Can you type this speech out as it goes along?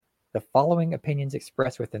The following opinions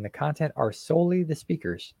expressed within the content are solely the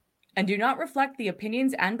speakers and do not reflect the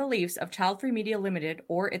opinions and beliefs of Childfree Media Limited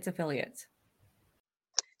or its affiliates.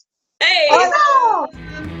 Hey! Oh, no!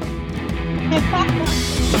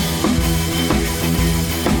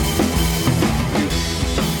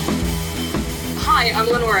 Hi, I'm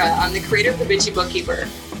Lenora. I'm the creator of The Bitchy Bookkeeper.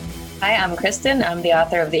 Hi, I'm Kristen. I'm the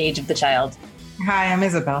author of The Age of the Child. Hi, I'm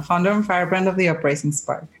Isabel, founder and firebrand of the Uprising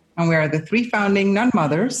Spark, and we are the three founding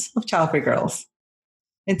non-mothers of Childfree Girls.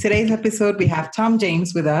 In today's episode, we have Tom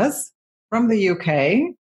James with us from the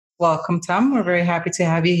UK. Welcome, Tom. We're very happy to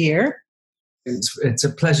have you here. It's a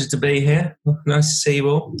pleasure to be here. Nice to see you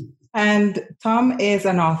all. And Tom is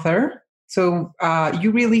an author. So you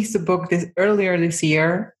released a book earlier this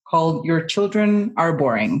year called Your Children Are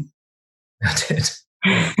Boring. I did.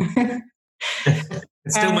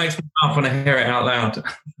 It still makes me laugh when I hear it out loud.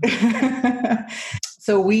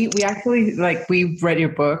 So we actually we've read your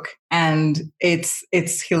book and it's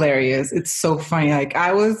hilarious. It's so funny. Like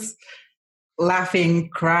I was laughing,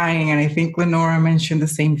 crying, and I think Lenora mentioned the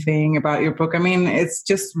same thing about your book. I mean, it's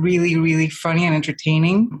just really, really funny and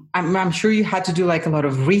entertaining. I'm sure you had to do like a lot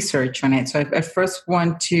of research on it. So I first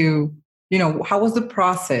want to, how was the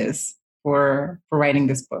process for writing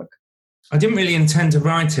this book? I didn't really intend to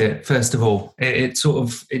write it, first of all. It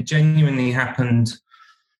genuinely happened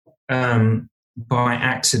by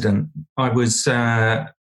accident. I was, and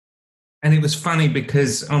it was funny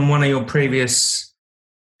because on one of your previous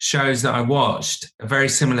shows that I watched, a very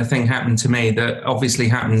similar thing happened to me that obviously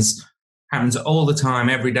happens all the time,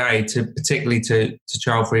 every day, particularly to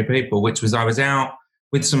child-free people, which was I was out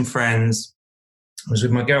with some friends. I was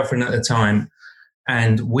with my girlfriend at the time,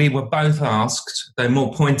 and we were both asked, though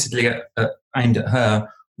more pointedly aimed at her,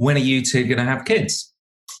 when are you two going to have kids?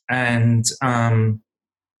 And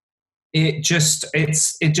it just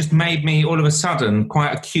made me all of a sudden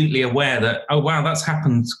quite acutely aware that, oh, wow, that's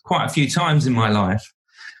happened quite a few times in my life,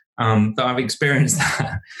 that I've experienced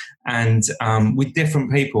that, and with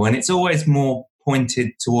different people. And it's always more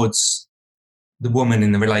pointed towards the woman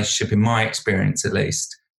in the relationship, in my experience at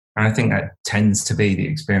least. And I think that tends to be the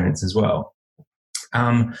experience as well.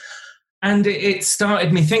 And it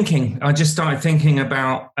started me thinking. I just started thinking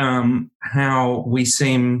about how we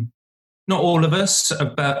seem, not all of us,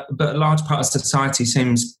 but a large part of society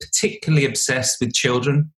seems particularly obsessed with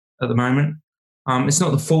children at the moment. It's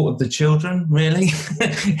not the fault of the children, really.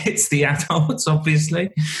 It's the adults,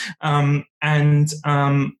 obviously. And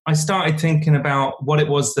I started thinking about what it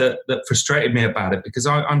was that frustrated me about it, because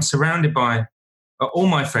I'm surrounded by all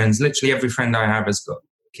my friends. Literally every friend I have has got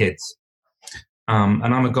kids. And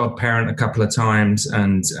I'm a godparent a couple of times,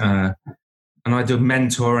 and I do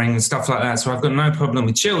mentoring and stuff like that. So I've got no problem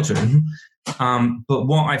with children. But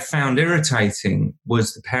what I found irritating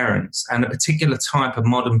was the parents, and a particular type of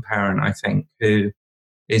modern parent, I think, who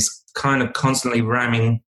is kind of constantly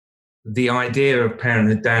ramming the idea of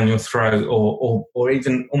parenthood down your throat, or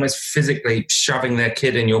even almost physically shoving their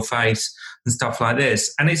kid in your face and stuff like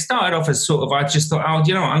this. And it started off as sort of, I just thought, I'm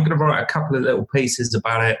going to write a couple of little pieces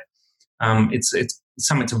about it. It's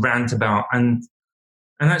something to rant about. And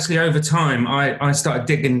actually over time, I started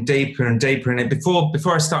digging deeper and deeper in it. Before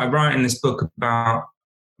I started writing this book about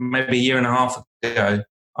maybe a year and a half ago,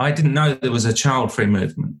 I didn't know there was a child-free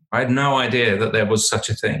movement. I had no idea that there was such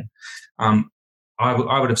a thing.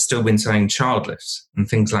 I would have still been saying childless and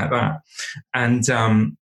things like that. And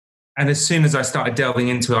as soon as I started delving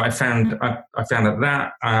into it, I found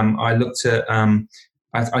that I looked at,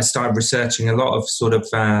 I started researching a lot of sort of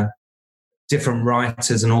different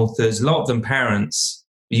writers and authors, a lot of them parents.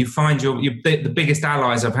 You find the biggest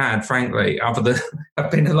allies I've had, frankly, have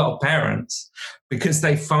been a lot of parents, because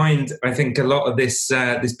they find, I think, a lot of this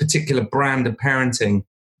particular brand of parenting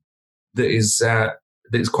that is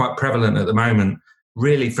quite prevalent at the moment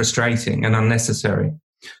really frustrating and unnecessary.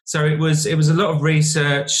 So it was a lot of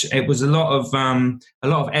research. It was a lot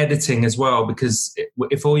of editing as well, because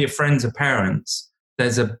if all your friends are parents,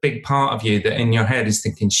 there's a big part of you that in your head is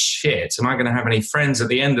thinking, shit, am I going to have any friends at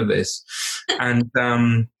the end of this? And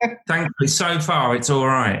thankfully, so far, it's all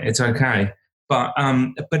right. It's okay. But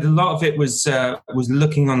a lot of it was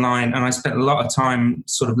looking online, and I spent a lot of time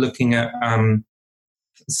sort of looking at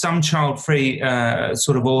some child-free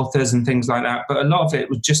sort of authors and things like that. But a lot of it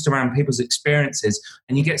was just around people's experiences.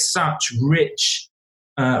 And you get such rich,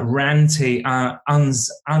 ranty,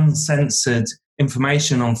 uncensored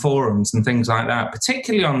information on forums and things like that,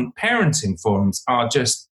 particularly on parenting forums,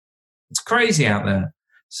 it's crazy out there.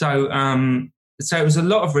 So it was a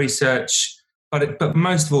lot of research, but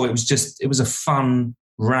most of all, it was a fun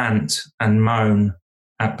rant and moan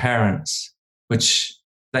at parents, which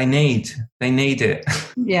they need it.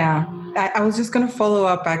 Yeah. I was just going to follow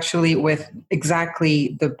up actually with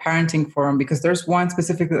exactly the parenting forum, because there's one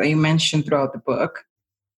specifically that you mentioned throughout the book.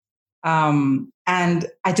 And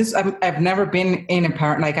I've never been in a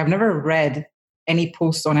parent, like I've never read any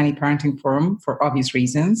post on any parenting forum for obvious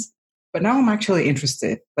reasons, but now I'm actually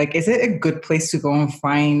interested. Like, is it a good place to go and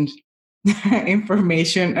find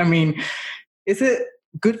information? I mean, is it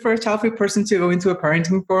good for a child-free person to go into a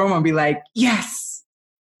parenting forum and be like, yes,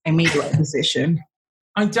 I made the right decision?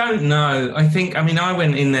 I don't know. I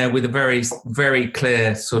went in there with a very, very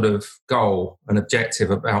clear sort of goal and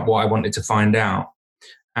objective about what I wanted to find out.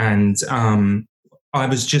 And I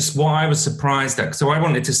was surprised at. So I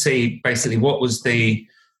wanted to see basically what was the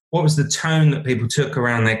tone that people took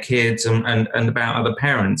around their kids and about other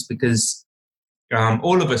parents, because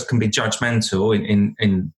all of us can be judgmental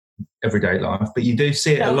in everyday life, but you do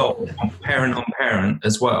see it a lot parent on parent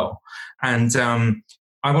as well. And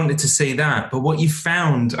I wanted to see that. But what you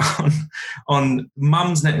found on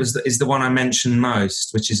Mumsnet is the one I mentioned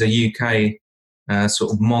most, which is a UK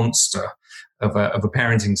sort of monster of a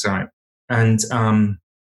parenting site. And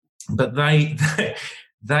but they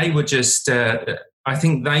were just I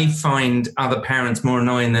think they find other parents more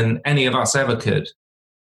annoying than any of us ever could.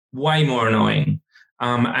 Way more annoying.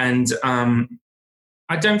 I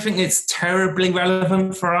don't think it's terribly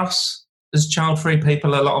relevant for us as child-free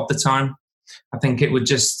people a lot of the time. I think it would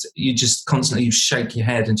you constantly shake your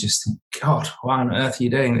head and just think, God, why on earth are you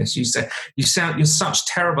doing this? You're such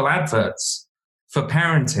terrible adverts for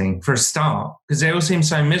parenting for a start, because they all seem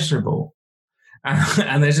so miserable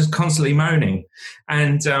and they're just constantly moaning.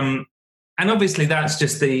 And obviously that's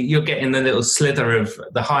just you're getting the little slither of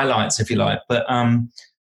the highlights, if you like. But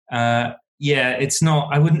it's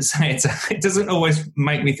not, I wouldn't say it doesn't always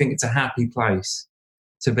make me think it's a happy place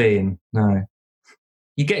to be in. No.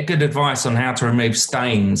 You get good advice on how to remove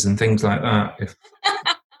stains and things like that,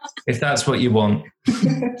 if that's what you want.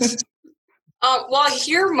 Well,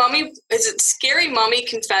 here, Scary Mummy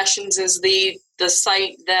Confessions is the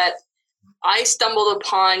site that I stumbled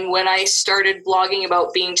upon when I started blogging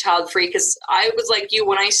about being child-free, because I was like you,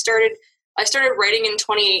 when I started writing in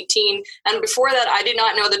 2018, and before that, I did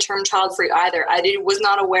not know the term child-free either. Was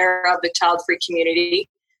not aware of the child-free community.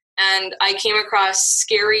 And I came across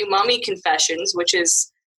Scary Mummy Confessions, which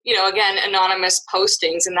is, again, anonymous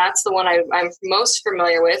postings. And that's the one I'm most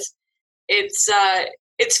familiar with. It's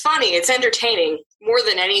funny. It's entertaining more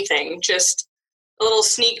than anything. Just a little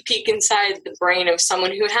sneak peek inside the brain of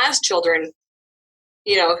someone who has children,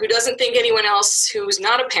 who doesn't think anyone else who's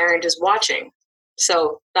not a parent is watching.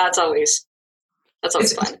 So that's always fun.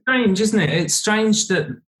 It's strange, isn't it? It's strange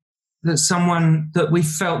that we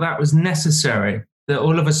felt that was necessary. That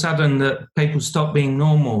all of a sudden that people stop being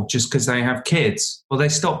normal just because they have kids, or they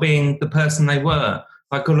stop being the person they were.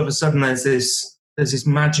 Like all of a sudden there's this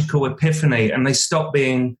magical epiphany, and they stop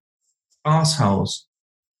being assholes,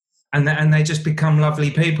 and they just become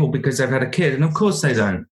lovely people because they've had a kid. And of course they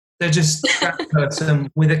don't. They're just that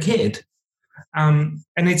person with a kid. And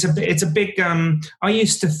it's a big. I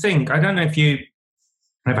used to think, I don't know if you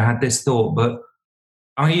ever had this thought, but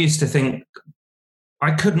I used to think,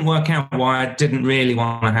 I couldn't work out why I didn't really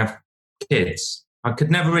want to have kids. I could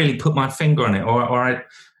never really put my finger on it.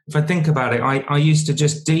 If I think about it, I used to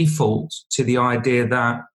just default to the idea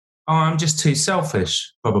that, I'm just too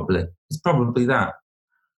selfish, probably. It's probably that.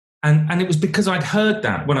 And it was because I'd heard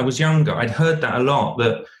that when I was younger. I'd heard that a lot,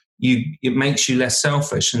 that it makes you less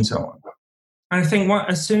selfish and so on. And I think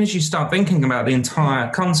as soon as you start thinking about the entire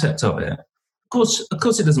concept of it, of course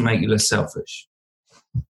it doesn't make you less selfish.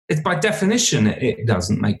 It's by definition, it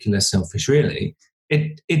doesn't make you less selfish, really.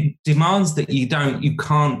 It demands that you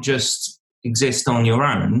can't just exist on your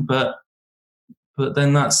own, but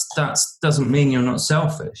then that doesn't mean you're not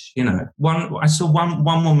selfish. I saw one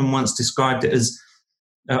woman once described it as,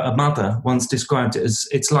 a mother once described it as,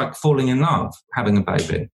 it's like falling in love, having a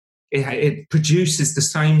baby. It produces the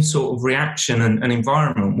same sort of reaction and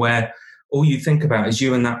environment where all you think about is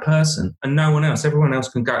you and that person and no one else. Everyone else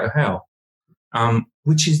can go to hell.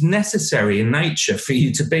 Which is necessary in nature for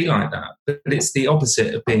you to be like that. But it's the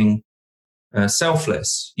opposite of being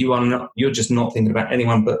selfless. You're just not thinking about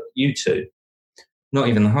anyone but you two, not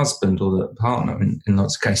even the husband or the partner in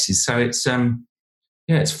lots of cases. So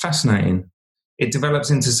it's fascinating. It develops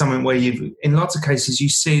into something where in lots of cases, you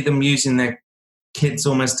see them using their kids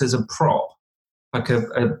almost as a prop, like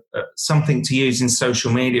something to use in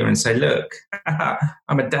social media and say, look,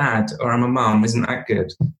 I'm a dad or I'm a mum. Isn't that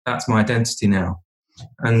good? That's my identity now.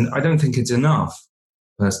 And I don't think it's enough,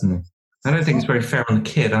 personally. I don't think it's very fair on the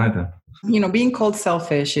kid either. Being called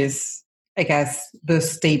selfish is I guess, the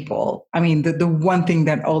staple. I mean, the one thing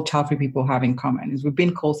that all child-free people have in common is we've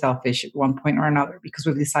been called selfish at one point or another because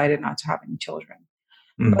we've decided not to have any children.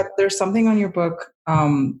 But there's something on your book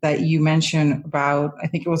that you mentioned about, I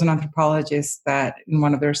think it was an anthropologist that in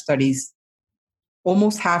one of their studies,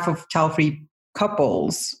 almost half of child-free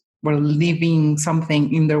couples were leaving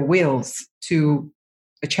something in their wills to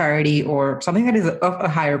a charity or something that is of a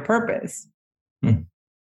higher purpose.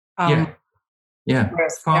 Yeah.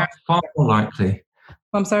 Far more likely.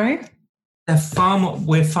 I'm sorry?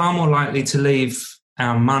 We're far more likely to leave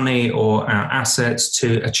our money or our assets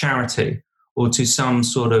to a charity or to some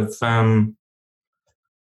sort of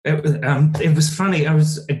it was funny. I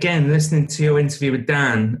was again listening to your interview with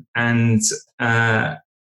Dan, and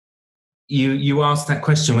you asked that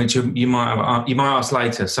question, which you might ask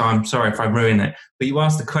later. So I'm sorry if I ruin it. But you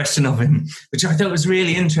asked the question of him, which I thought was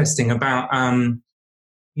really interesting about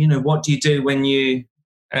what do you do when you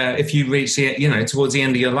if you reach the towards the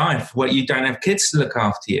end of your life, where you don't have kids to look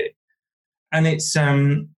after you, and it's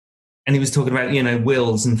and he was talking about,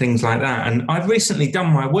 wills and things like that. And I've recently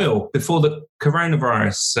done my will before the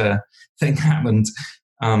coronavirus thing happened,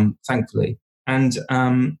 thankfully. And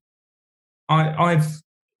I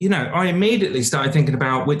immediately started thinking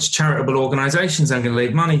about which charitable organizations I'm going to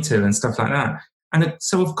leave money to and stuff like that. And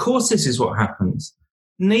so, of course, this is what happens.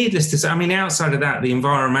 Needless to say, I mean, outside of that, the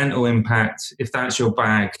environmental impact, if that's your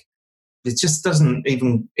bag, it just doesn't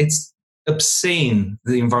even, it's obscene,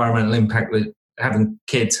 the environmental impact that having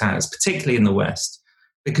kids has, particularly in the West,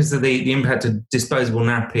 because of the impact of disposable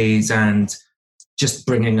nappies and just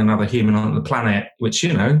bringing another human onto the planet, which,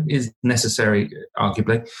 is necessary,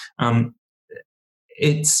 arguably.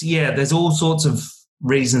 There's all sorts of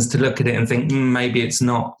reasons to look at it and think maybe it's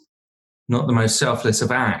not the most selfless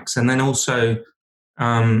of acts. And then also,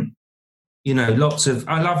 lots of,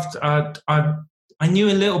 I knew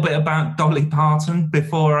a little bit about Dolly Parton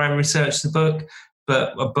before I researched the book,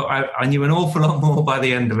 but I knew an awful lot more by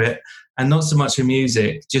the end of it, and not so much her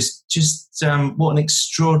music, just what an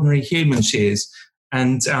extraordinary human she is,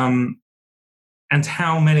 and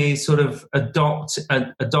how many sort of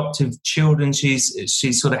adoptive children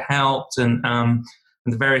she's sort of helped, and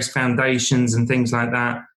the various foundations and things like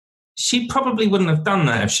that. She probably wouldn't have done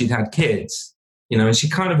that if she'd had kids, and she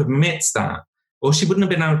kind of admits that, or she wouldn't have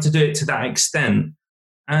been able to do it to that extent.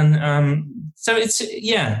 And so it's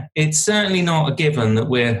certainly not a given that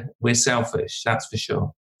we're selfish. That's for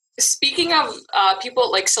sure. Speaking of people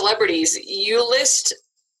like celebrities, you list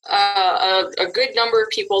a good number of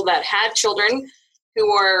people that had children who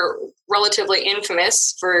are relatively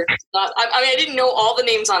infamous for. I didn't know all the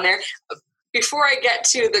names on there. Before I get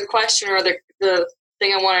to the question or the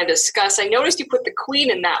thing I want to discuss, I noticed you put the Queen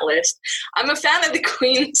in that list. I'm a fan of the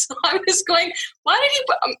Queen, so I was going, why did you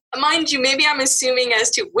put, mind you, maybe I'm assuming as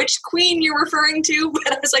to which Queen you're referring to,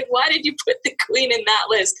 but I was like, why did you put the Queen in that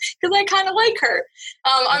list? Because I kind of like her.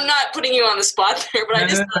 I'm not putting you on the spot there, but I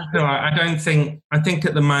think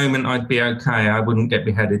at the moment I'd be okay. I wouldn't get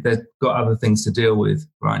beheaded. They've got other things to deal with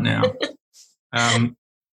right now. I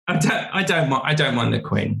don't mind the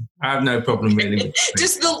Queen. I have no problem really with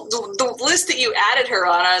just the list that you added her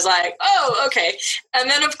on. I was like, oh, okay. And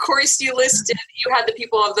then of course you had the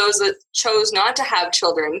people of those that chose not to have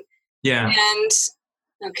children. Yeah. And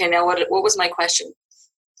okay, now what was my question?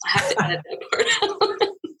 I have to edit that part.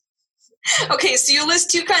 Okay, so you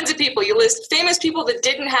list two kinds of people. You list famous people that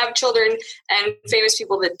didn't have children and famous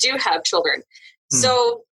people that do have children.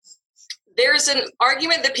 So there's an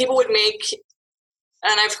argument that people would make,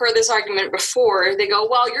 and I've heard this argument before. They go,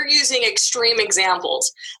 well, you're using extreme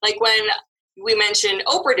examples. Like when we mentioned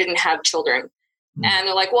Oprah didn't have children. And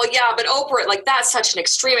they're like, well, yeah, but Oprah, like that's such an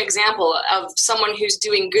extreme example of someone who's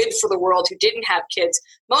doing good for the world who didn't have kids.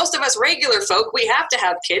 Most of us regular folk, we have to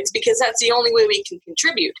have kids because that's the only way we can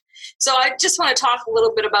contribute. So I just want to talk a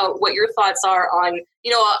little bit about what your thoughts are on,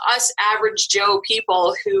 us average Joe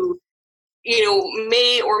people who,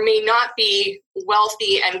 may or may not be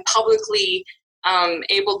wealthy and publicly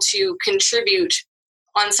able to contribute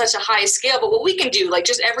on such a high scale, but what we can do, like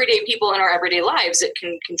just everyday people in our everyday lives that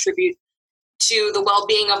can contribute to the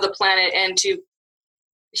well-being of the planet and to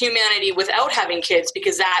humanity without having kids,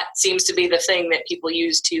 because that seems to be the thing that people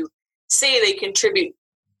use to say they contribute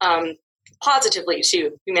positively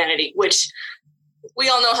to humanity, which we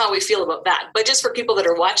all know how we feel about that. But just for people that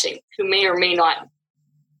are watching who may or may not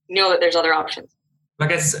know that there's other options. I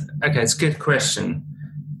guess, okay, it's a good question,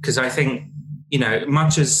 because I think,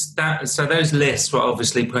 much as that, so those lists were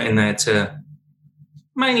obviously put in there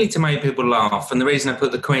mainly to make people laugh. And the reason I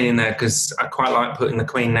put the Queen in there, because I quite like putting the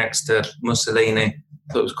Queen next to Mussolini. I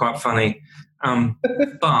thought it was quite funny.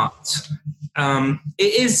 But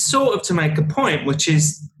it is sort of to make a point, which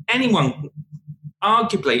is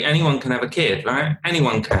arguably anyone can have a kid, right?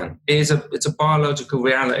 Anyone can. It's a biological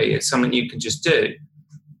reality. It's something you can just do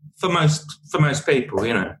for most people,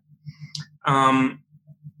 you know.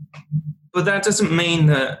 But that doesn't mean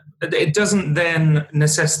that it doesn't then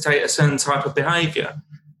necessitate a certain type of behaviour.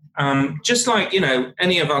 Just like, you know,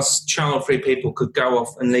 any of us child-free people could go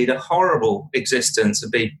off and lead a horrible existence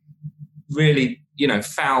and be really, you know,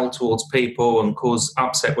 foul towards people and cause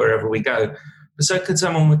upset wherever we go. But so could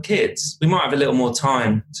someone with kids. We might have a little more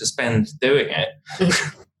time to spend doing it.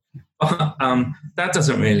 But that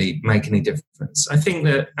doesn't really make any difference. I think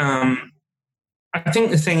that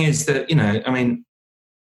the thing is that, you know, I mean,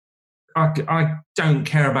 I don't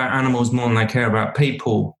care about animals more than I care about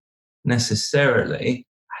people necessarily.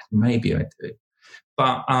 Maybe I do,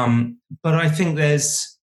 but I think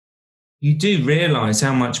you do realise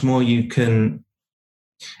how much more you can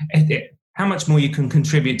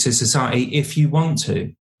contribute to society if you want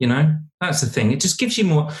to. You know, that's the thing. It just gives you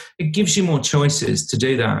more. It gives you more choices to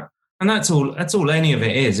do that, and that's all any of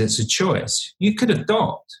it is. It's a choice. You could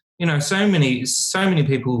adopt. You know, so many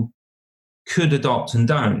people could adopt and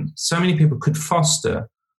don't. So many people could foster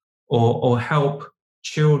or help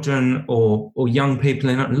children or young people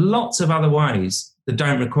in lots of other ways that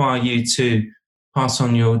don't require you to pass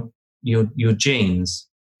on your genes.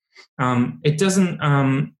 It doesn't.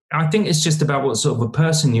 I think it's just about what sort of a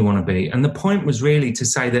person you want to be. And the point was really to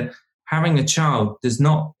say that having a child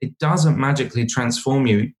doesn't magically transform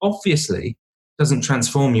you. Obviously, doesn't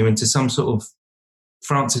transform you into some sort of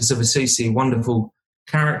Francis of Assisi wonderful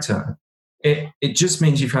character. It just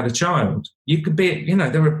means you've had a child. You could be, you know,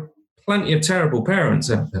 there are plenty of terrible parents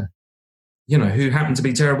out there, you know, who happen to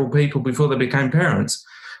be terrible people before they became parents.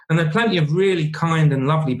 And there are plenty of really kind and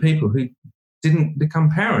lovely people who didn't become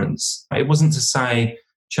parents. It wasn't to say,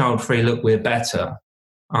 child-free, look, we're better,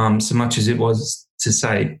 so much as it was to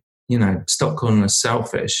say, you know, stop calling us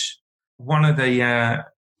selfish. One of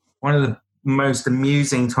the most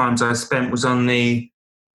amusing times I spent was on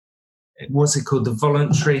what's it called? The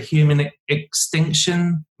Voluntary Human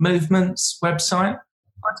Extinction Movement's website.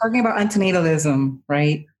 We're talking about antinatalism,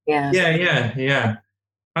 right? Yeah. Yeah.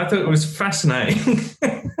 I thought it was fascinating.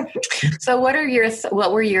 So what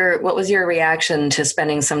was your reaction to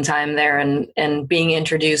spending some time there and being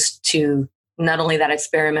introduced to not only that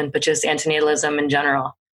experiment, but just antinatalism in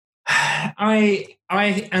general? I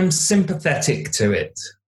am sympathetic to it.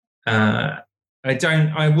 I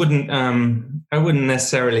wouldn't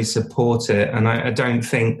necessarily support it. And I don't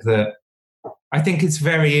think that, I think it's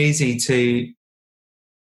very easy to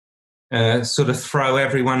sort of throw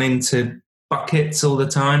everyone into buckets all the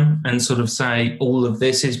time and sort of say all of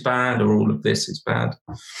this is bad or all of this is bad.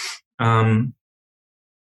 But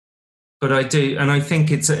I do, and I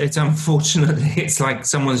think it's unfortunately, it's like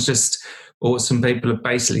or some people have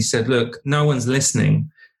basically said, look, no one's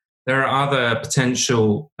listening. There are other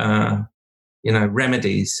potential,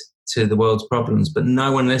 remedies to the world's problems, but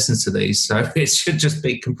no one listens to these. So it should just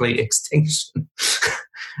be complete extinction.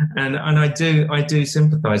 And I do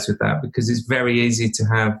sympathise with that, because it's very easy to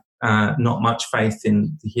have not much faith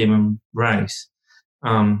in the human race,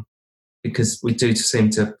 because we do seem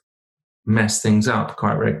to mess things up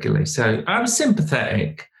quite regularly. So I was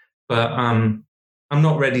sympathetic, but I'm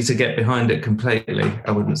not ready to get behind it completely,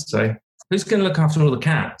 I wouldn't say. Who's going to look after all the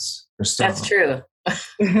cats? That's true.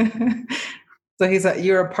 So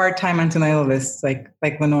you're a part-time antinatalist,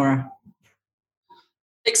 like Lenora.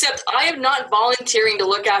 Except I am not volunteering to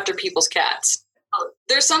look after people's cats.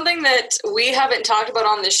 There's something that we haven't talked about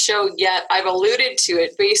on this show yet. I've alluded to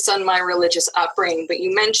it based on my religious upbringing, but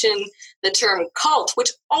you mentioned the term cult,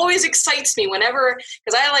 which always excites me whenever,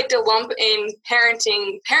 because I like to lump in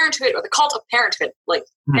parenthood, or the cult of parenthood, like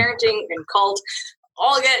parenting and cult,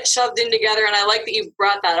 all get shoved in together. And I like that you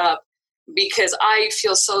brought that up, because I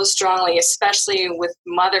feel so strongly, especially with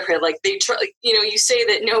motherhood, like you say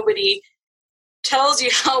that nobody tells you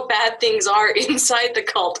how bad things are inside the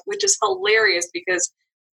cult, which is hilarious, because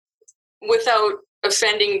without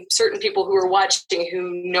offending certain people who are watching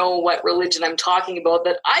who know what religion I'm talking about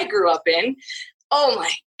that I grew up in, oh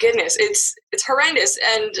my goodness, it's horrendous.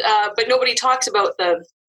 And but nobody talks about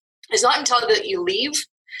it's not until that you leave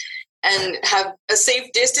and have a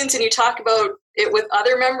safe distance and you talk about it with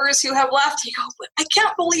other members who have left, you go, I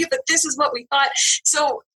can't believe that this is what we thought.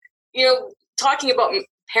 So, talking about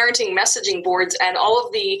parenting messaging boards and all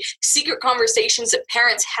of the secret conversations that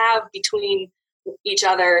parents have between each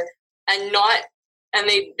other and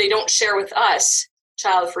they don't share with us,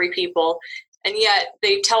 child-free people, and yet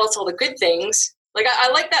they tell us all the good things. Like, I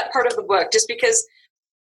like that part of the book, just because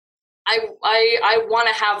I want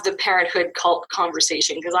to have the parenthood cult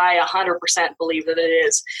conversation, because I 100% believe that it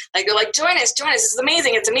is. Like, they're like, join us, it's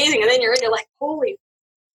amazing, and then you're like, holy,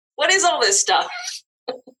 what is all this stuff?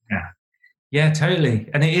 Yeah, totally.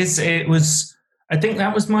 And it was, I think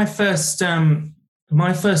that was my first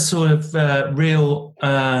sort of real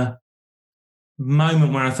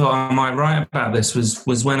moment when I thought I might write about this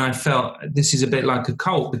was when I felt this is a bit like a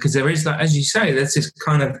cult, because there is, like, as you say, there's this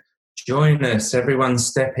kind of join us, everyone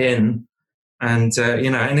step in, and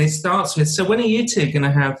and it starts with, so when are you two going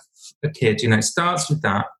to have a kid? It starts with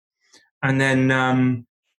that, and then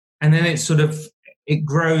it sort of, it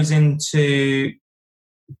grows into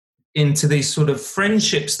these sort of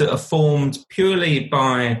friendships that are formed purely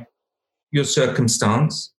by your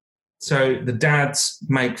circumstance. So the dads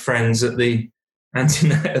make friends at the at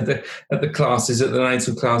the classes, at the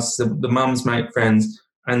natal classes. The mums make friends,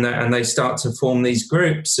 and they start to form these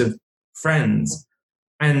groups of friends.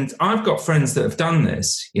 And I've got friends that have done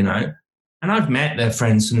this, and I've met their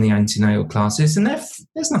friends from the antenatal classes, and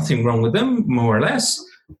there's nothing wrong with them, more or less.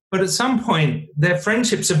 But at some point, their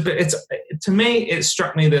friendships to me, it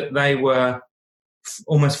struck me that they were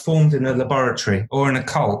almost formed in a laboratory or in a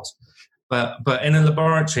cult, but in a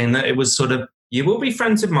laboratory, and that it was sort of, you will be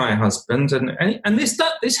friends with my husband, and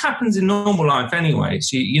this happens in normal life anyway.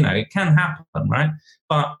 So it can happen, right?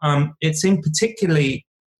 But it seemed particularly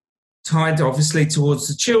tied, obviously, towards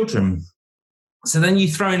the children. So then you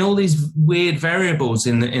throw in all these weird variables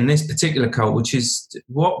in this particular cult, which is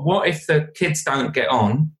what if the kids don't get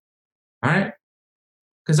on, right?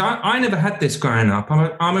 Because I never had this growing up.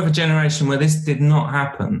 I'm of a generation where this did not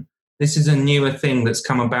happen. This is a newer thing that's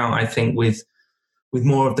come about, I think, with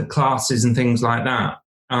more of the classes and things like that.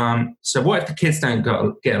 So what if the kids don't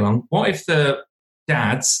get along? What if the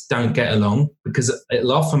dads don't get along? Because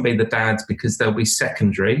it'll often be the dads, because they'll be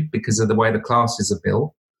secondary because of the way the classes are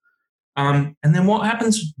built. And then what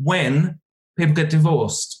happens when people get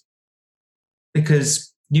divorced?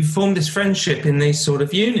 Because you form this friendship in these sort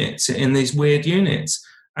of units, in these weird units.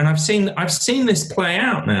 And I've seen this play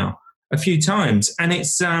out now a few times, and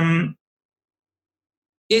it's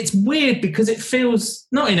weird because it feels,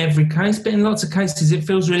 not in every case, but in lots of cases, it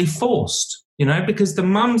feels really forced, because the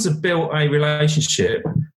mums have built a relationship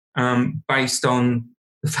based on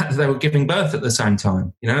the fact that they were giving birth at the same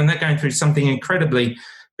time, and they're going through something incredibly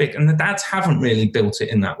big, and the dads haven't really built it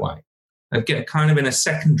in that way. They get kind of in a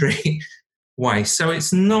secondary way. So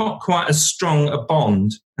it's not quite as strong a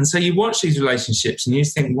bond. And so you watch these relationships and you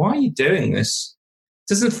think, why are you doing this?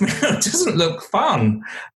 It doesn't look fun.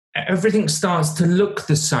 Everything starts to look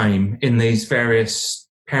the same in these various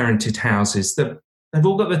parented houses. They've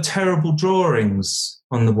all got the terrible drawings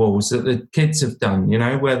on the walls that the kids have done,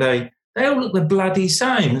 where they all look the bloody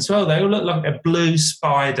same as well. They all look like a blue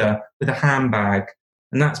spider with a handbag,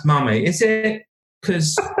 and that's mummy. Is it?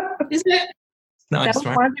 Is it? Nice, that was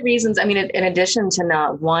right? one of the reasons. I mean, in addition to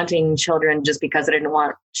not wanting children just because I didn't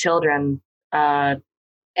want children,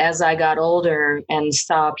 as I got older and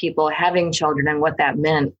saw people having children and what that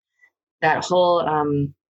meant, that whole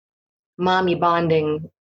mommy bonding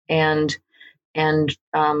and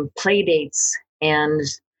play dates and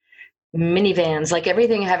minivans, like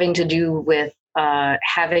everything having to do with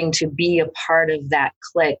having to be a part of that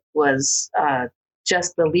clique was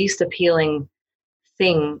just the least appealing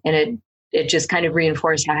thing. And it just kind of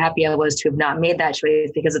reinforced how happy I was to have not made that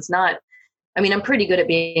choice, because it's not, I mean, I'm pretty good at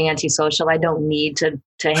being antisocial. I don't need to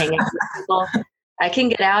hang out with people. I can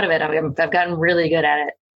get out of it. I've gotten really good at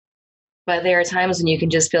it. But there are times when you can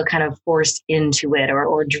just feel kind of forced into it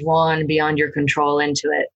or drawn beyond your control into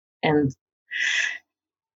it. And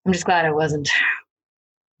I'm just glad I wasn't.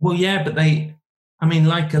 Well, yeah, but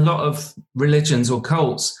like a lot of religions or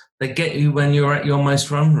cults, they get you when you're at your most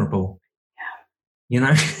vulnerable.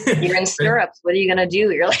 Yeah. You're in stirrups. What are you going to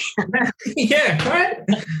do? You're like, yeah, right?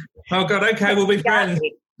 Oh, God, okay, we'll be friends.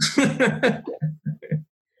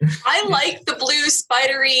 I like the blue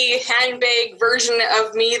spidery handbag version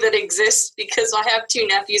of me that exists, because I have two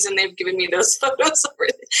nephews and they've given me those photos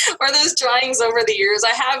or those drawings over the years.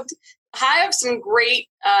 I have some great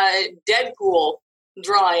Deadpool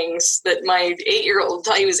drawings that my 8-year-old,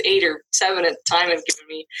 he was 8 or 7 at the time, had given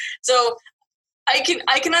me. So I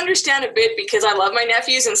can understand a bit, because I love my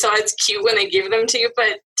nephews, and so it's cute when they give them to you,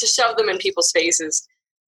 but to shove them in people's faces.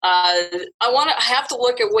 I have to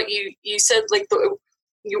look at what you said, like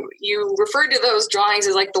you referred to those drawings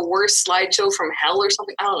as like the worst slideshow from hell or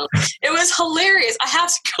something. I don't know. It was hilarious. I have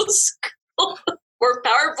to go scroll, or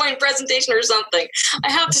PowerPoint presentation or something.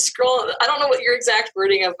 I have to scroll. I don't know what your exact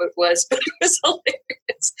wording of it was, but it was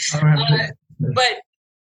hilarious. But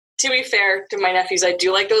to be fair to my nephews, I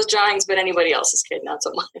do like those drawings, but anybody else's kid, not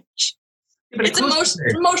so much. But It's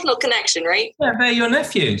emotional connection, right? Yeah, they're your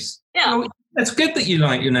nephews. Yeah. Well, it's good that you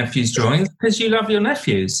like your nephews' drawings because you love your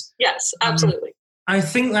nephews. Yes, absolutely. I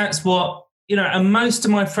think that's what, and most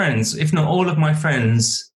of my friends, if not all of my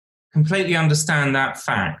friends, completely understand that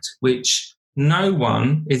fact, which no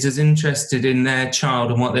one is as interested in their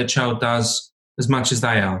child and what their child does as much as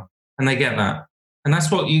they are. And they get that. And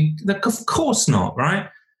that's what of course not, right?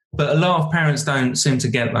 But a lot of parents don't seem to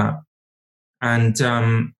get that.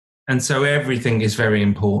 And so everything is very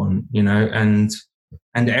important,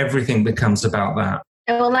 and everything becomes about that.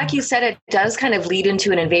 And well, like you said, it does kind of lead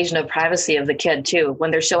into an invasion of privacy of the kid too.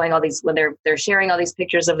 When they're showing when they're sharing all these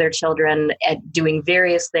pictures of their children and doing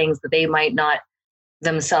various things that they might not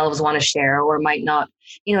themselves want to share or might not,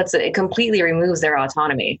 it completely removes their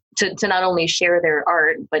autonomy to not only share their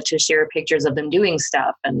art, but to share pictures of them doing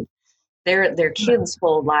stuff and their kids'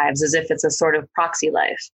 whole lives as if it's a sort of proxy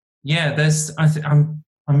life. Yeah,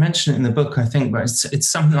 I mentioned it in the book, I think, but it's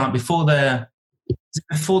something like before they're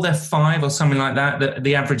 5 or something like that,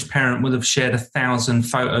 the average parent will have shared 1,000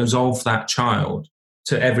 photos of that child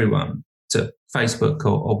to everyone, to Facebook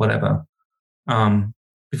or whatever,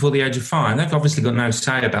 before the age of 5. They've obviously got no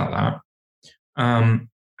say about that. And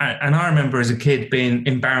I remember as a kid being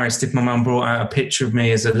embarrassed if my mum brought out a picture of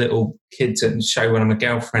me as a little kid to show one of my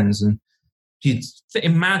girlfriends. And you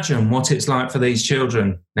imagine what it's like for these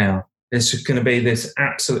children now. There's just going to be this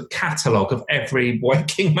absolute catalogue of every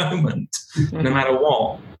waking moment, no matter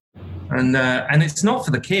what. And it's not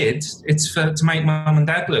for the kids. It's to make mum and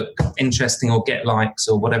dad look interesting or get likes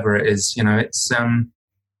or whatever it is. It's,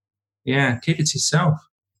 keep it to yourself.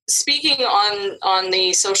 Speaking on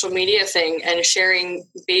the social media thing and sharing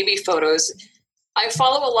baby photos, I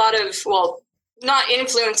follow a lot of, not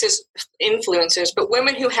influencers, but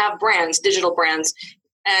women who have brands, digital brands,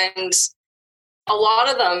 and a lot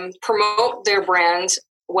of them promote their brand,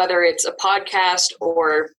 whether it's a podcast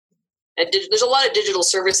or there's a lot of digital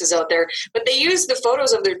services out there, but they use the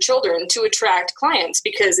photos of their children to attract clients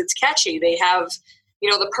because it's catchy. They have,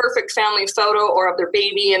 the perfect family photo or of their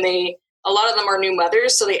baby, and a lot of them are new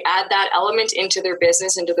mothers, so they add that element into their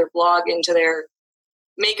business, into their blog, into their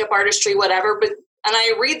makeup artistry, whatever. And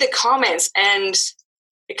I read the comments, and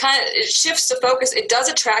it shifts the focus. It does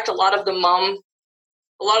attract a lot of the moms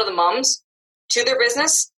to their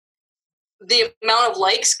business. The amount of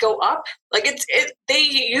likes go up. They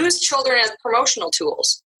use children as promotional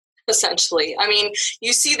tools, essentially. I mean,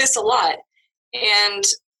 you see this a lot. And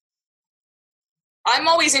I'm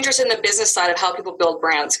always interested in the business side of how people build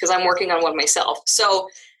brands because I'm working on one myself. So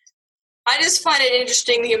I just find it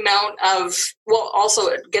interesting the amount of,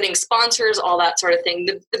 also getting sponsors, all that sort of thing.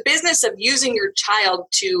 The business of using your child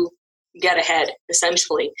to get ahead,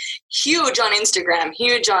 essentially. Huge on Instagram,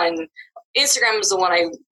 Instagram is the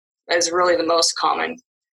one is really the most common.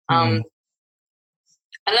 And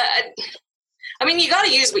I mean, you got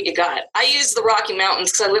to use what you got. I use the Rocky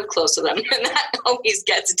Mountains because I live close to them, and that always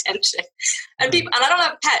gets attention. And I don't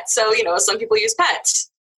have pets, so some people use pets.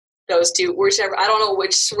 Those two, whichever, I don't know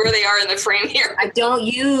where they are in the frame here. I don't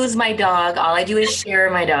use my dog. All I do is share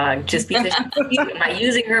my dog, just because I'm not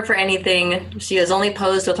using her for anything. She has only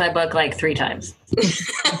posed with my book 3 times.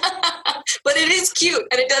 But it is cute,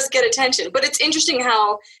 and it does get attention. But it's interesting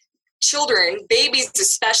how children, babies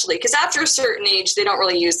especially, because after a certain age, they don't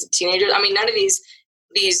really use the teenagers. I mean, none of these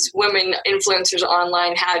women influencers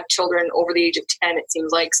online had children over the age of 10, it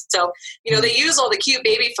seems like. So, they use all the cute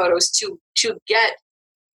baby photos to get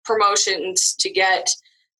promotions, to get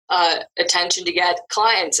attention, to get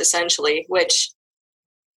clients, essentially, which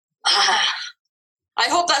I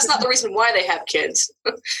hope that's not the reason why they have kids.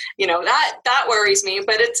 That worries me,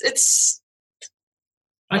 but it's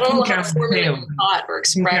I don't know how to formulate thought or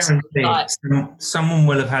express thoughts. Someone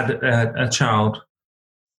will have had a child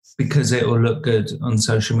because it will look good on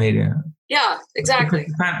social media. Yeah, exactly.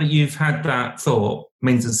 Because the fact that you've had that thought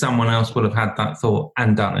means that someone else will have had that thought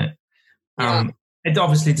and done it. Yeah. It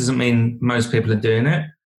obviously doesn't mean most people are doing it,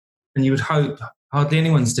 and you would hope hardly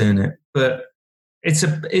anyone's doing it. But it's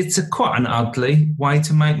a quite an ugly way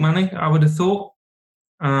to make money, I would have thought.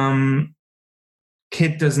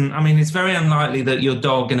 It's very unlikely that your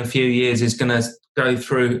dog in a few years is going to go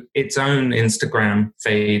through its own Instagram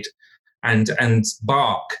feed and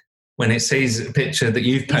bark when it sees a picture that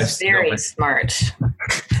you've posted. He's very smart.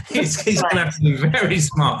 He's going to have to be very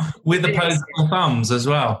smart with opposable thumbs as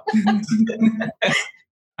well.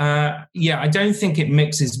 I don't think it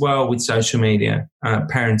mixes well with social media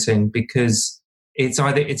parenting, because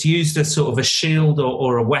it's used as sort of a shield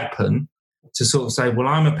or a weapon to sort of say, well,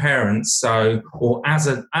 I'm a parent, so, or as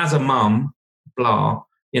a mum, blah,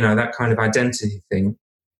 that kind of identity thing.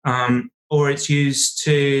 Or it's used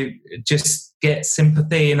to just get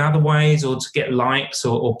sympathy in other ways, or to get likes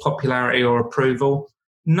or popularity or approval.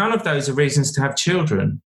 None of those are reasons to have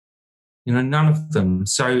children. None of them.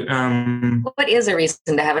 So, what is a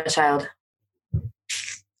reason to have a child?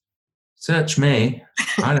 Search me.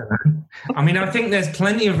 I don't know. I mean, I think there's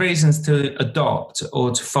plenty of reasons to adopt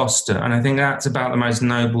or to foster, and I think that's about the most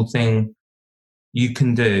noble thing you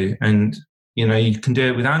can do. And you can do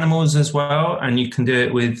it with animals as well, and you can do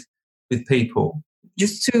it with people.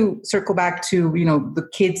 Just to circle back to the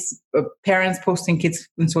kids, parents posting kids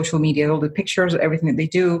in social media, all the pictures, everything that they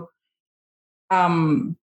do.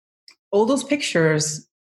 All those pictures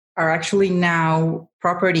are actually now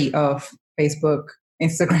property of Facebook,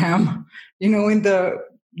 Instagram, in the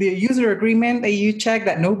user agreement that you check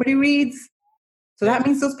that nobody reads. So that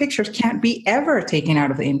means those pictures can't be ever taken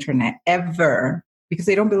out of the internet, ever, because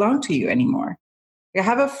they don't belong to you anymore. I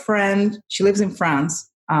have a friend, she lives in France.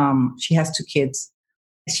 She has 2 kids.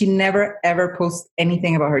 She never, ever posts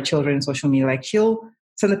anything about her children in social media. Like, she'll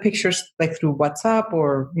send the pictures like through WhatsApp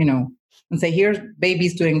or, and say, here's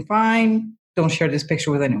baby's doing fine. Don't share this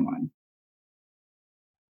picture with anyone.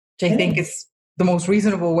 Which I think is the most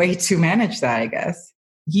reasonable way to manage that, I guess.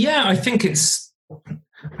 Yeah, I think there's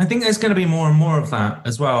going to be more and more of that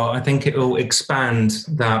as well. I think it will expand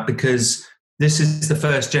that, because this is the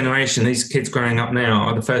first generation. These kids growing up now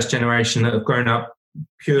are the first generation that have grown up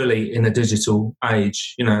purely in a digital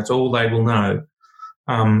age. It's all they will know.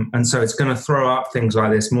 And so it's going to throw up things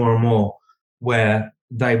like this more and more, where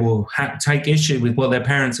they will take issue with what their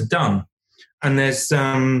parents have done. And there's,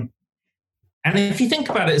 and if you think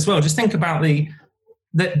about it as well, just think about the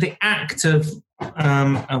act of,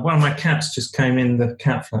 one of my cats just came in the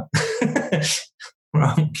cat flap.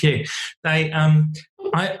 Right, cute.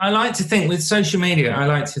 I like to think with social media,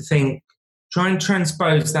 try and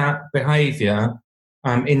transpose that behaviour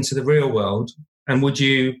into the real world. And would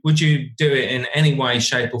you do it in any way,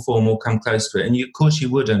 shape or form, or come close to it? And of course you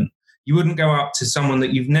wouldn't. You wouldn't go up to someone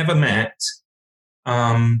that you've never met,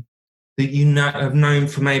 that have known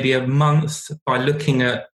for maybe a month by looking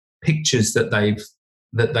at pictures that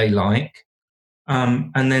they like,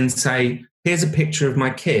 and then say, here's a picture of my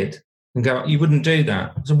kid, and go, you wouldn't do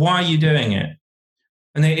that. So why are you doing it?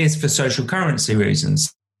 And it is for social currency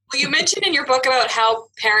reasons. Well, you mentioned in your book about how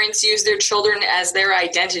parents use their children as their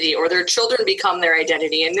identity, or their children become their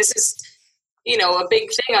identity. And this is, a big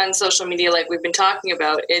thing on social media, like we've been talking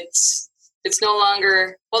about. It's no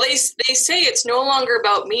longer, well, they say it's no longer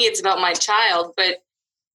about me, it's about my child, but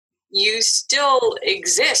you still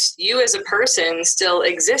exist. You as a person still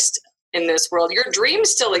exist in this world. Your dreams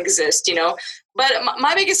still exist, But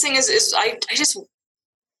my biggest thing is I just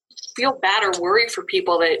feel bad or worry for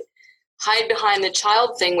people that hide behind the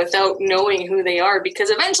child thing without knowing who they are,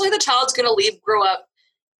 because eventually the child's going to leave, grow up,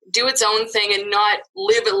 do its own thing, and not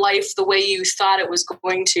live a life the way you thought it was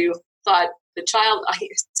going to. Thought the child, I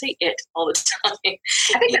say it all the time.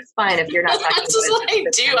 I think that's fine if you're not talking That's just what I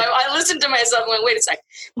do. I listen to myself and went, wait a sec.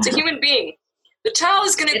 It's a human being. The child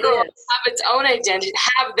is going to grow up, have its own identity,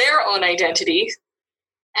 have their own identity,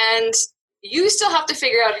 and you still have to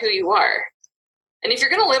figure out who you are. And if you're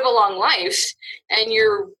going to live a long life and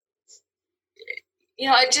you're,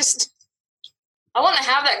 I want to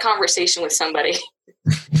have that conversation with somebody,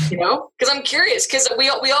 because I'm curious, because we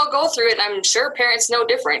all go through it, and I'm sure parents know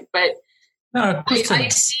different, but no, I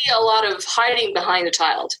see a lot of hiding behind the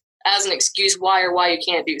child as an excuse why you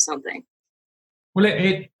can't do something. Well,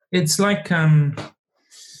 it's like, I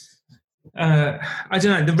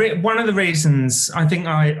don't know, one of the reasons I think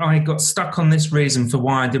I got stuck on this reason for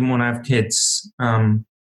why I didn't want to have kids,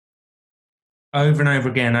 over and over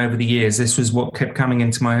again over the years. This was what kept coming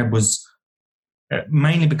into my head, was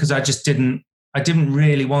mainly because I didn't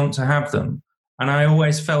really want to have them. And I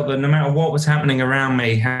always felt that no matter what was happening around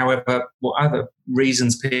me, however, what other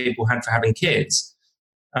reasons people had for having kids,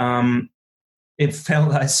 it felt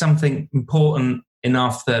like something important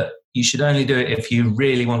enough that you should only do it if you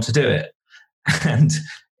really want to do it. And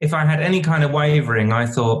if I had any kind of wavering, I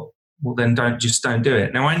thought, well, then don't do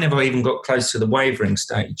it. Now, I never even got close to the wavering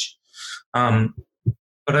stage. But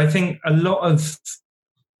I think a lot of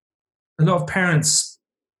parents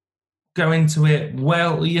go into it,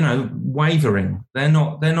 wavering. They're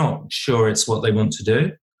not sure it's what they want to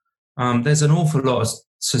do. There's an awful lot of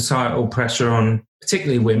societal pressure on,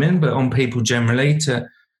 particularly women, but on people generally to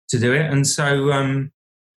do it. And so,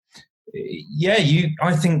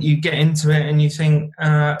 I think you get into it and you think,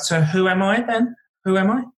 so who am I then? Who am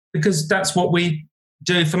I? Because that's what we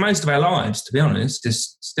do for most of our lives, to be honest,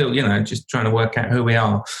 is still, just trying to work out who we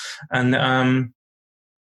are. And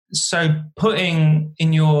so putting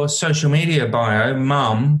in your social media bio,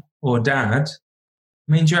 mum or dad,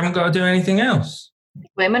 means you haven't got to do anything else.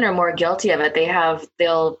 Women are more guilty of it.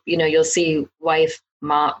 You'll see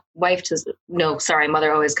mother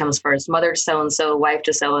always comes first. Mother to so-and-so, wife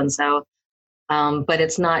to so-and-so. But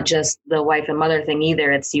it's not just the wife and mother thing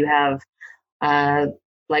either. It's you have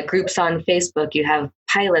like groups on Facebook, you have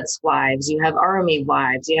pilots' wives, you have Army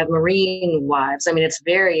wives, you have Marine wives. I mean, it's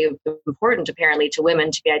very important apparently to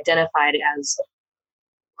women to be identified as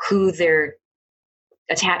who they're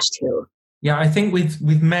attached to. Yeah, I think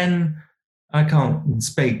with men, I can't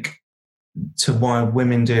speak to why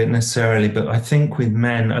women do it necessarily, but I think with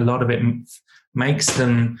men, a lot of it makes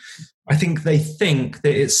them, I think they think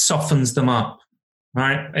that it softens them up,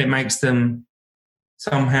 right? It makes them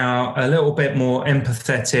somehow a little bit more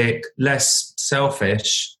empathetic, less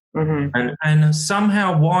selfish, and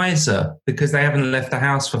somehow wiser because they haven't left the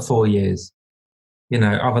house for 4 years,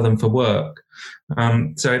 other than for work.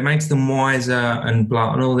 So it makes them wiser and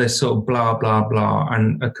blah, and all this sort of blah, blah, blah.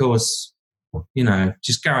 And of course,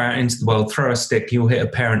 just go out into the world, throw a stick, you'll hit a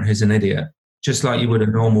parent who's an idiot, just like you would a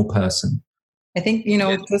normal person. I think,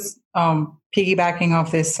 just piggybacking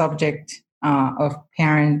off this subject of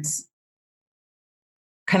parents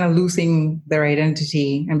kind of losing their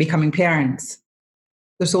identity and becoming parents.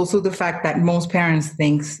 There's also the fact that most parents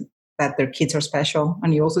think that their kids are special.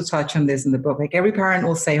 And you also touch on this in the book. Like every parent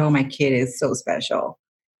will say, oh, my kid is so special.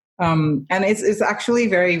 And it's actually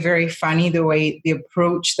very, very funny the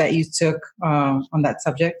approach that you took on that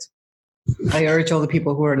subject. I urge all the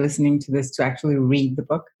people who are listening to this to actually read the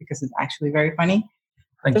book because it's actually very funny.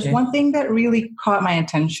 There's one thing that really caught my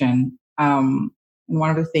attention. In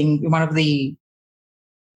one of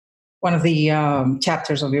the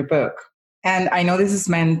chapters of your book, and I know this is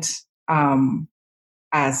meant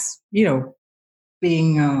as being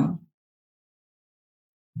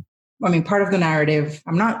part of the narrative.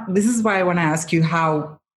 This is why I want to ask you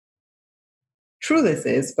how true this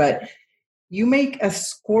is, but you make a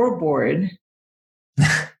scoreboard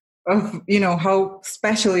of how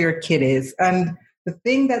special your kid is, and the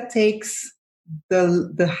thing that takes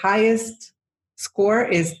the highest score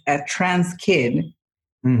is a trans kid.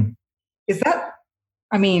 Is that,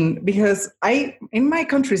 because in my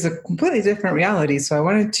country is a completely different reality. So I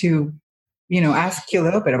wanted to, ask you a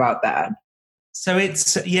little bit about that. So I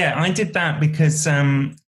did that because,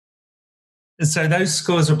 so those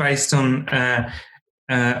scores are based on,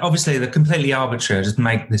 obviously they're completely arbitrary. I just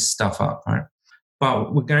make this stuff up, right?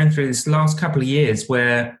 But we're going through this last couple of years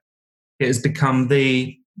where it has become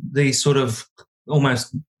the sort of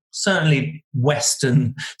almost certainly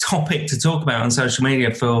Western topic to talk about on social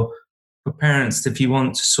media for parents, if you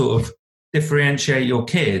want to sort of differentiate your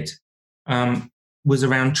kid, was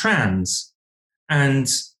around trans. And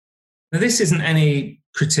this isn't any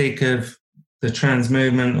critique of the trans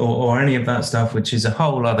movement or any of that stuff, which is a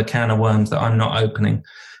whole other can of worms that I'm not opening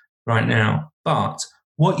right now. But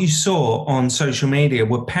what you saw on social media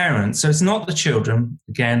were parents. So it's not the children.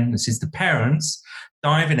 Again, this is the parents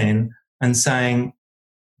diving in and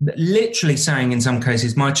literally saying in some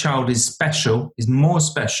cases, my child is special, is more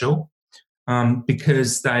special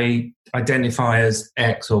because they identify as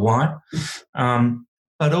X or Y.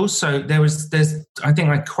 But also there's, I think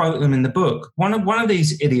I quote them in the book. One of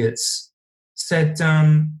these idiots said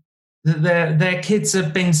that their kids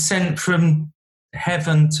have been sent from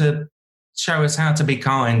heaven to show us how to be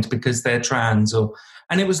kind because they're trans,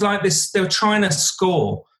 and it was like this. They were trying to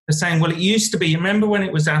score. They're saying, well, it used to be. Remember when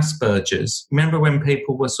it was Asperger's? Remember when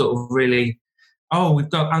people were sort of really, oh, we've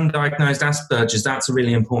got undiagnosed Asperger's. That's a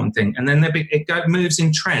really important thing. And then it moves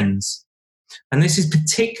in trends, and this is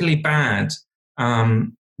particularly bad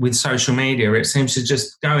with social media. It seems to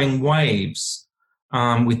just go in waves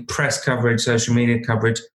with press coverage, social media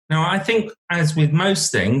coverage. Now, I think, as with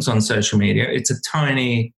most things on social media, it's a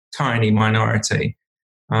tiny minority.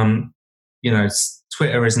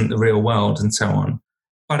 Twitter isn't the real world and so on.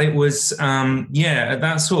 But it was, at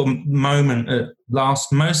that sort of moment at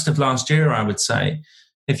most of last year, I would say,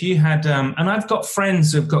 if you had, and I've got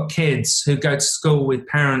friends who've got kids who go to school with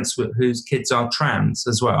parents whose kids are trans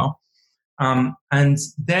as well. And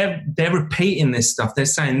they're repeating this stuff. They're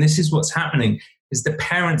saying this is what's happening, is the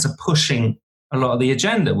parents are pushing a lot of the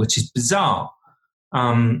agenda, which is bizarre.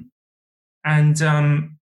 Some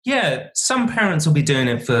parents will be doing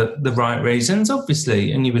it for the right reasons,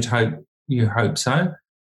 obviously, and you hope so.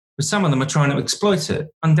 But some of them are trying to exploit it,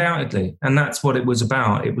 undoubtedly. And that's what it was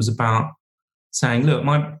about. It was about saying, look,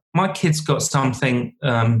 my kid's got something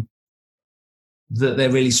that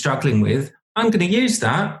they're really struggling with. I'm going to use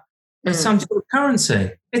that as some sort of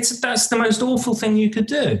currency. That's the most awful thing you could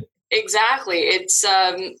do. Exactly. It's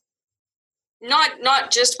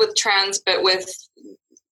not just with trans, but with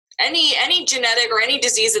any genetic or any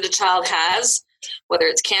disease that a child has, whether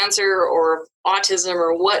it's cancer or autism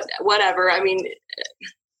or whatever. I mean,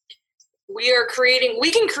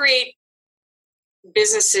 we can create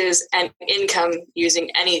businesses and income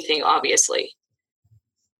using anything, obviously.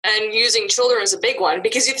 And using children is a big one,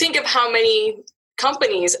 because you think of how many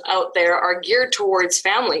companies out there are geared towards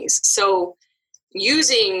families. So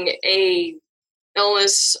using a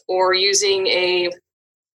illness or using a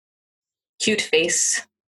cute face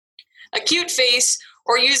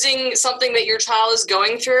or using something that your child is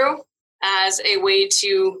going through as a way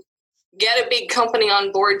to get a big company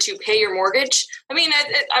on board to pay your mortgage.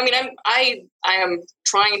 I am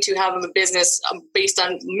trying to have a business based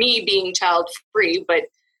on me being child free, but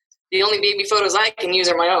the only baby photos I can use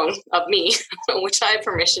are my own of me, which I have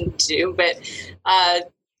permission to do. But I'm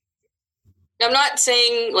not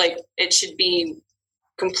saying like it should be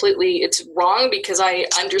it's wrong, because I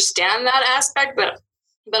understand that aspect, but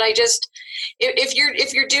I just,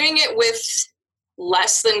 if you're doing it with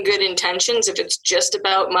less than good intentions, if it's just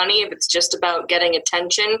about money, if it's just about getting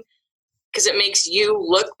attention because it makes you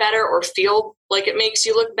look better or feel like it makes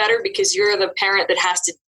you look better because you're the parent that has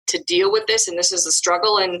to deal with this and this is a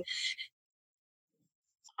struggle, and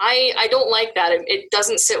I don't like that. It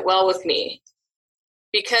doesn't sit well with me,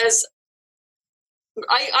 because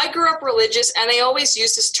I grew up religious, and they always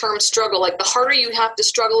use this term struggle. Like, the harder you have to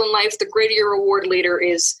struggle in life, the greater your reward later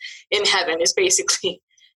is in heaven, is basically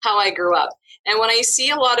how I grew up. And when I see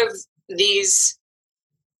a lot of these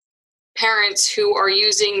parents who are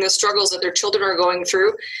using the struggles that their children are going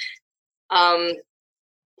through,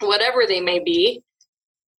 whatever they may be,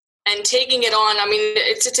 and taking it on, I mean,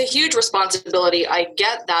 it's a huge responsibility. I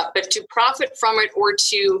get that. But to profit from it, or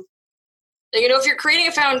to, if you're creating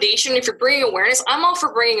a foundation, if you're bringing awareness, I'm all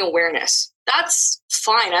for bringing awareness. That's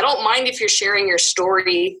fine. I don't mind if you're sharing your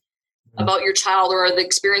story about your child or the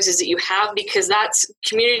experiences that you have, because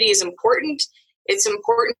community is important. It's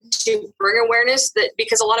important to bring awareness, that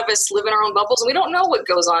because a lot of us live in our own bubbles and we don't know what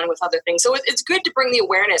goes on with other things. So it's good to bring the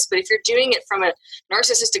awareness, but if you're doing it from a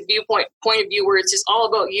narcissistic point of view, where it's just all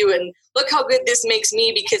about you and look how good this makes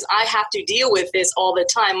me because I have to deal with this all the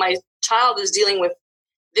time. My child is dealing with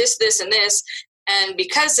this, and this, and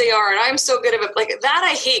because they are, and I'm so good at it, like that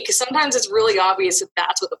I hate, because sometimes it's really obvious that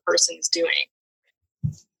that's what the person is doing.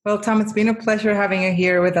 Well, Tom, it's been a pleasure having you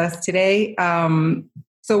here with us today.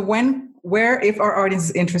 So if our audience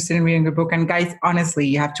is interested in reading the book, and guys, honestly,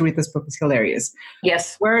 you have to read this book. It's hilarious.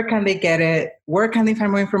 Yes. Where can they get it? Where can they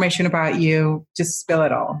find more information about you? Just spill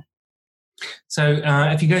it all. So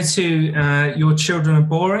if you go to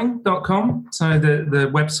yourchildrenaboring.com, so the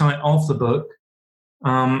website of the book,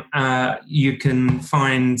 you can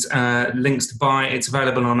find links to buy. It's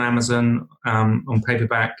available on Amazon on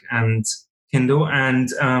paperback and Kindle, and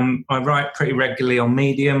I write pretty regularly on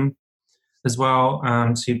Medium as well,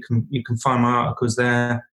 so you can find my articles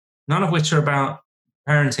there, none of which are about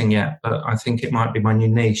parenting yet, but I think it might be my new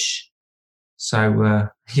niche. So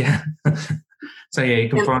yeah. So yeah, you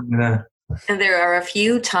can find me there. And there are a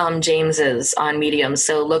few Tom Jameses on Medium,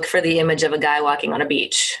 so look for the image of a guy walking on a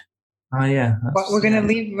beach. Oh yeah. But we're going to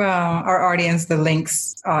leave our audience the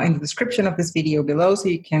links in the description of this video below, so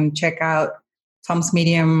you can check out Tom's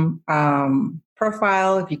Medium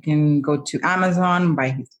profile. If you can go to Amazon, buy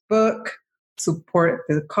his book, support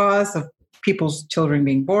the cause of people's children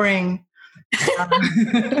being boring.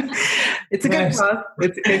 It's a good cause.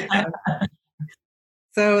 It's a good cause.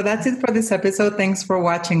 So that's it for this episode. Thanks for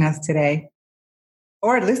watching us today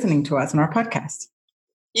or listening to us on our podcast.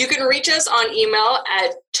 You can reach us on email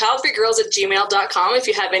at childfreegirls@gmail.com if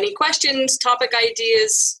you have any questions, topic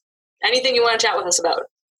ideas, anything you want to chat with us about.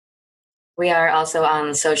 We are also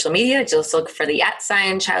on social media. Just look for the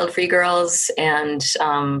 @ChildfreeGirls, and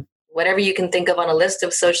whatever you can think of on a list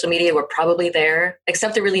of social media, we're probably there,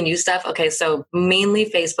 except the really new stuff. Okay, so mainly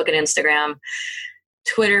Facebook and Instagram,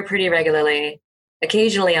 Twitter pretty regularly,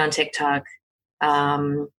 occasionally on TikTok.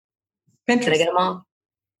 Pinterest. Did I get them all?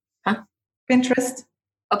 Huh? Pinterest.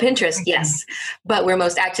 Oh, Pinterest, yes. But we're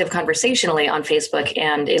most active conversationally on Facebook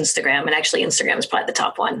and Instagram, and actually Instagram is probably the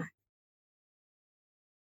top one.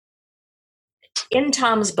 In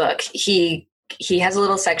Tom's book, he has a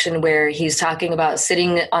little section where he's talking about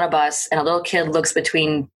sitting on a bus and a little kid looks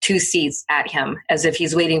between two seats at him as if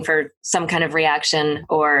he's waiting for some kind of reaction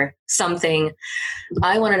or something.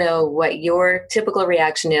 I want to know what your typical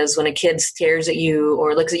reaction is when a kid stares at you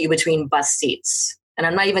or looks at you between bus seats. And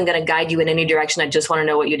I'm not even going to guide you in any direction. I just want to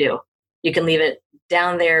know what you do. You can leave it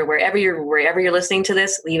down there wherever you're listening to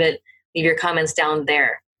this. Leave your comments down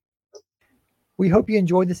there. We hope you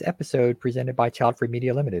enjoyed this episode presented by Childfree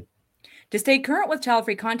Media Limited. To stay current with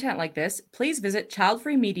child-free content like this, please visit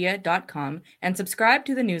childfreemedia.com and subscribe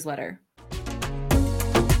to the newsletter.